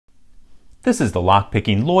This is the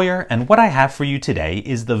Lockpicking Lawyer, and what I have for you today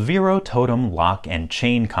is the Viro Totem lock and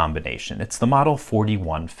chain combination. It's the model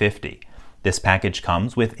 4150. This package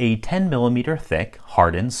comes with a 10mm thick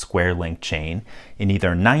hardened square link chain in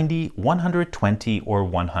either 90, 120, or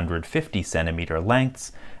 150 centimeter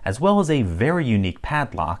lengths, as well as a very unique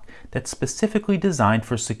padlock that's specifically designed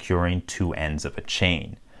for securing two ends of a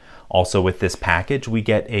chain. Also with this package, we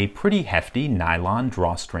get a pretty hefty nylon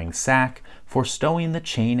drawstring sack for stowing the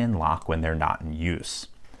chain and lock when they're not in use.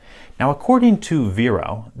 Now, according to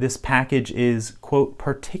Viro, this package is, quote,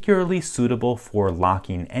 particularly suitable for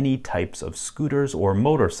locking any types of scooters or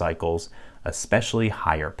motorcycles, especially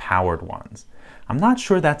higher powered ones. I'm not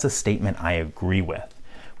sure that's a statement I agree with.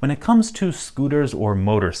 When it comes to scooters or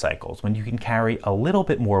motorcycles, when you can carry a little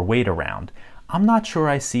bit more weight around, I'm not sure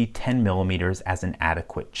I see 10mm as an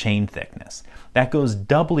adequate chain thickness. That goes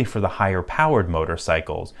doubly for the higher powered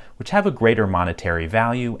motorcycles, which have a greater monetary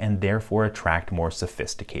value and therefore attract more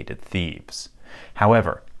sophisticated thieves.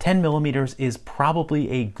 However, 10mm is probably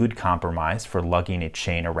a good compromise for lugging a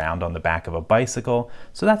chain around on the back of a bicycle,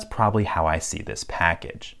 so that's probably how I see this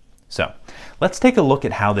package. So, let's take a look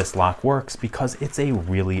at how this lock works because it's a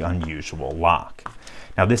really unusual lock.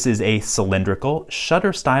 Now this is a cylindrical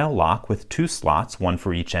shutter style lock with two slots, one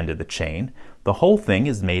for each end of the chain. The whole thing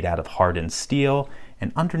is made out of hardened steel,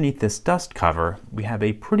 and underneath this dust cover we have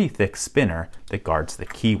a pretty thick spinner that guards the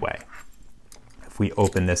keyway. If we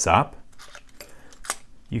open this up,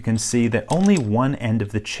 you can see that only one end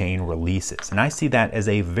of the chain releases, and I see that as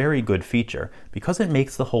a very good feature because it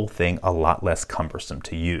makes the whole thing a lot less cumbersome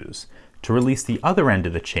to use. To release the other end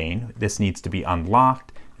of the chain, this needs to be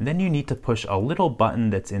unlocked, and then you need to push a little button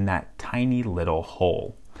that's in that tiny little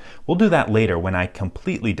hole. We'll do that later when I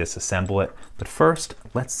completely disassemble it, but first,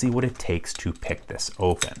 let's see what it takes to pick this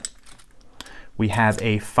open. We have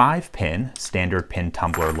a 5-pin standard pin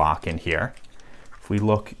tumbler lock in here. If we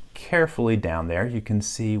look carefully down there, you can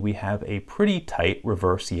see we have a pretty tight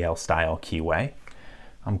reverse Yale style keyway.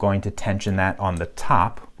 I'm going to tension that on the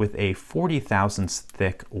top with a 40 thousandths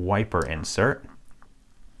thick wiper insert.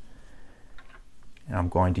 And I'm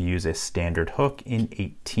going to use a standard hook in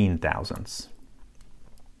 18 thousandths.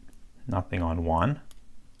 Nothing on 1,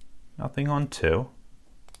 nothing on 2,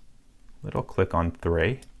 little click on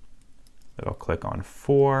 3, little click on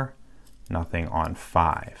 4, nothing on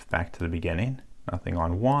 5. Back to the beginning, nothing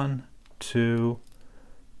on 1, 2,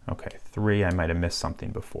 okay, 3, I might have missed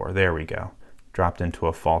something before. There we go. Dropped into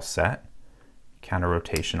a false set, counter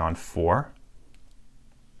rotation on 4,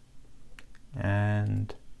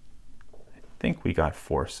 and I think we got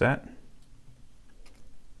 4 set.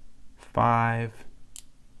 5.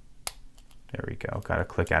 There we go. Got a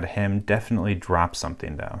click out of him. Definitely dropped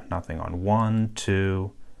something though. Nothing on 1,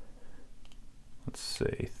 2. Let's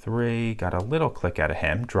see, 3. Got a little click out of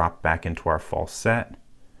him. Dropped back into our false set.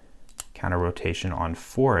 Counter rotation on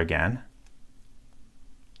 4 again.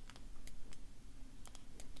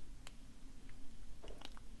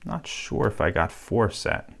 Not sure if I got 4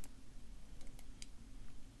 set.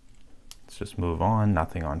 Let's just move on.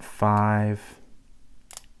 Nothing on 5.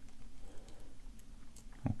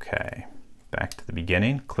 Okay, back to the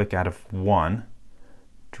beginning. Click out of 1.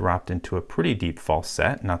 Dropped into a pretty deep false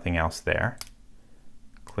set. Nothing else there.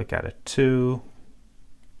 Click out of 2.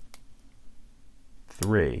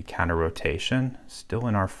 3. Counter rotation. Still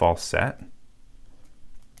in our false set.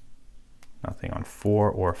 Nothing on 4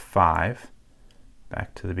 or 5.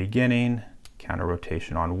 Back to the beginning. Counter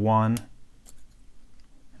rotation on 1.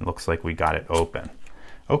 It looks like we got it open.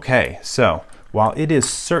 Okay, so while it is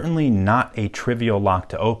certainly not a trivial lock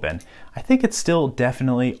to open, I think it's still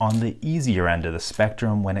definitely on the easier end of the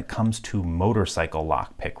spectrum when it comes to motorcycle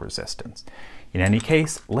lockpick resistance. In any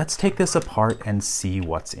case, let's take this apart and see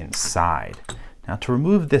what's inside. Now to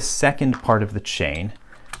remove this second part of the chain,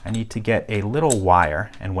 I need to get a little wire,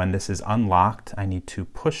 and when this is unlocked, I need to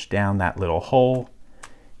push down that little hole,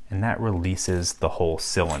 and that releases the whole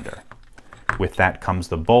cylinder. With that comes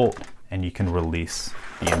the bolt, and you can release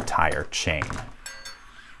the entire chain.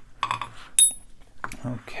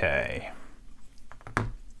 Okay.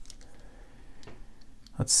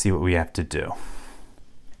 Let's see what we have to do.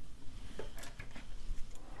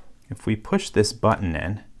 If we push this button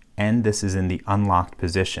in, and this is in the unlocked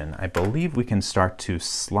position, I believe we can start to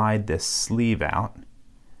slide this sleeve out.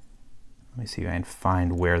 Let me see if I can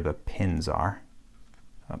find where the pins are.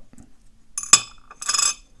 Up.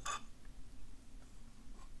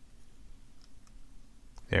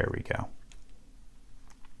 There we go.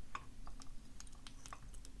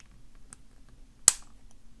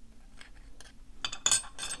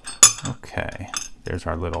 Okay, there's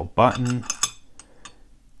our little button.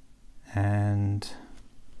 And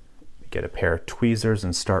get a pair of tweezers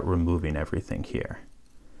and start removing everything here.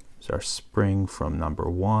 There's our spring from number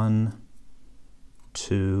 1,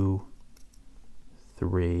 2,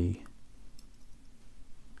 3,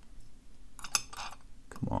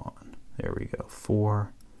 come on, there we go,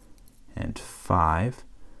 4 and 5.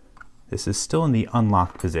 This is still in the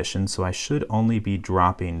unlocked position, so I should only be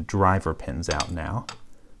dropping driver pins out now.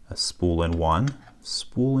 A spool in 1,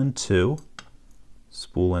 spool in 2,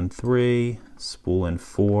 spool in 3, spool in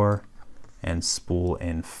 4, and spool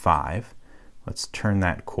in 5. Let's turn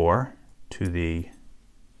that core to the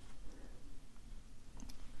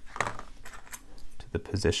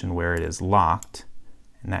position where it is locked,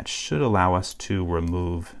 and that should allow us to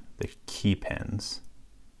remove the key pins.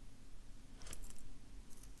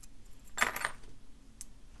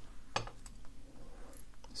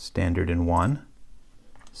 Standard in 1,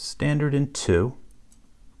 standard in 2,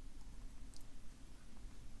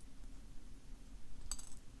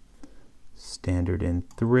 standard in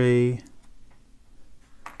 3,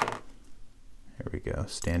 there we go,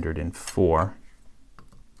 standard in 4,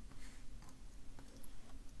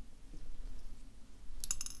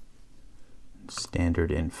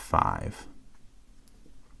 standard in 5.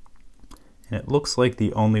 And it looks like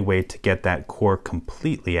the only way to get that core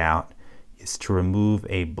completely out is to remove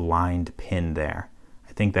a blind pin there.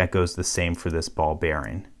 I think that goes the same for this ball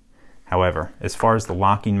bearing. However, as far as the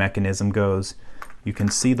locking mechanism goes, you can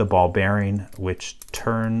see the ball bearing which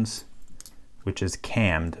turns, which is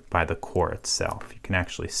cammed by the core itself. You can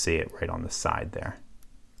actually see it right on the side there.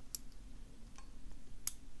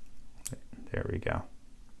 There we go.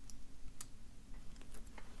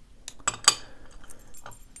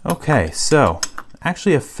 Okay, so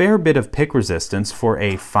actually a fair bit of pick resistance for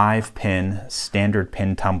a 5-pin standard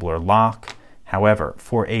pin tumbler lock. However,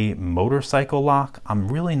 for a motorcycle lock, I'm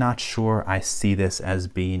really not sure I see this as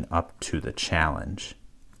being up to the challenge.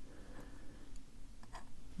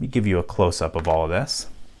 Let me give you a close-up of all of this.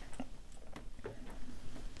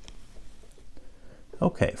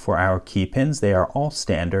 Okay, for our key pins, they are all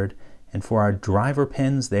standard, and for our driver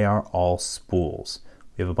pins, they are all spools.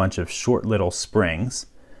 We have a bunch of short little springs.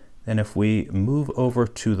 Then if we move over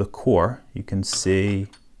to the core, you can see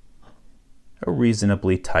a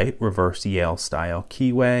reasonably tight reverse Yale style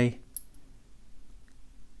keyway.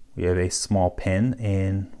 We have a small pin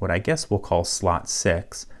in what I guess we'll call slot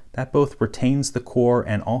 6. That both retains the core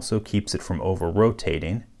and also keeps it from over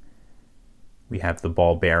rotating. We have the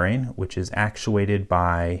ball bearing, which is actuated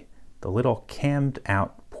by the little cammed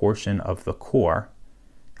out portion of the core.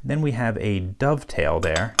 Then we have a dovetail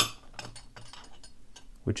there,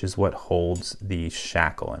 which is what holds the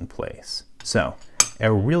shackle in place. So,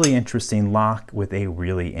 a really interesting lock with a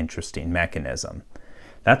really interesting mechanism.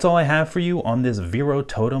 That's all I have for you on this Viro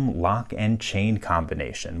Totem lock and chain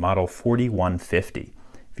combination, model 4150.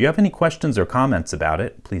 If you have any questions or comments about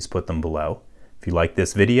it, please put them below. If you like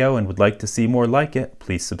this video and would like to see more like it,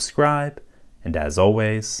 please subscribe. And as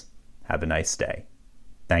always, have a nice day.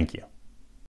 Thank you.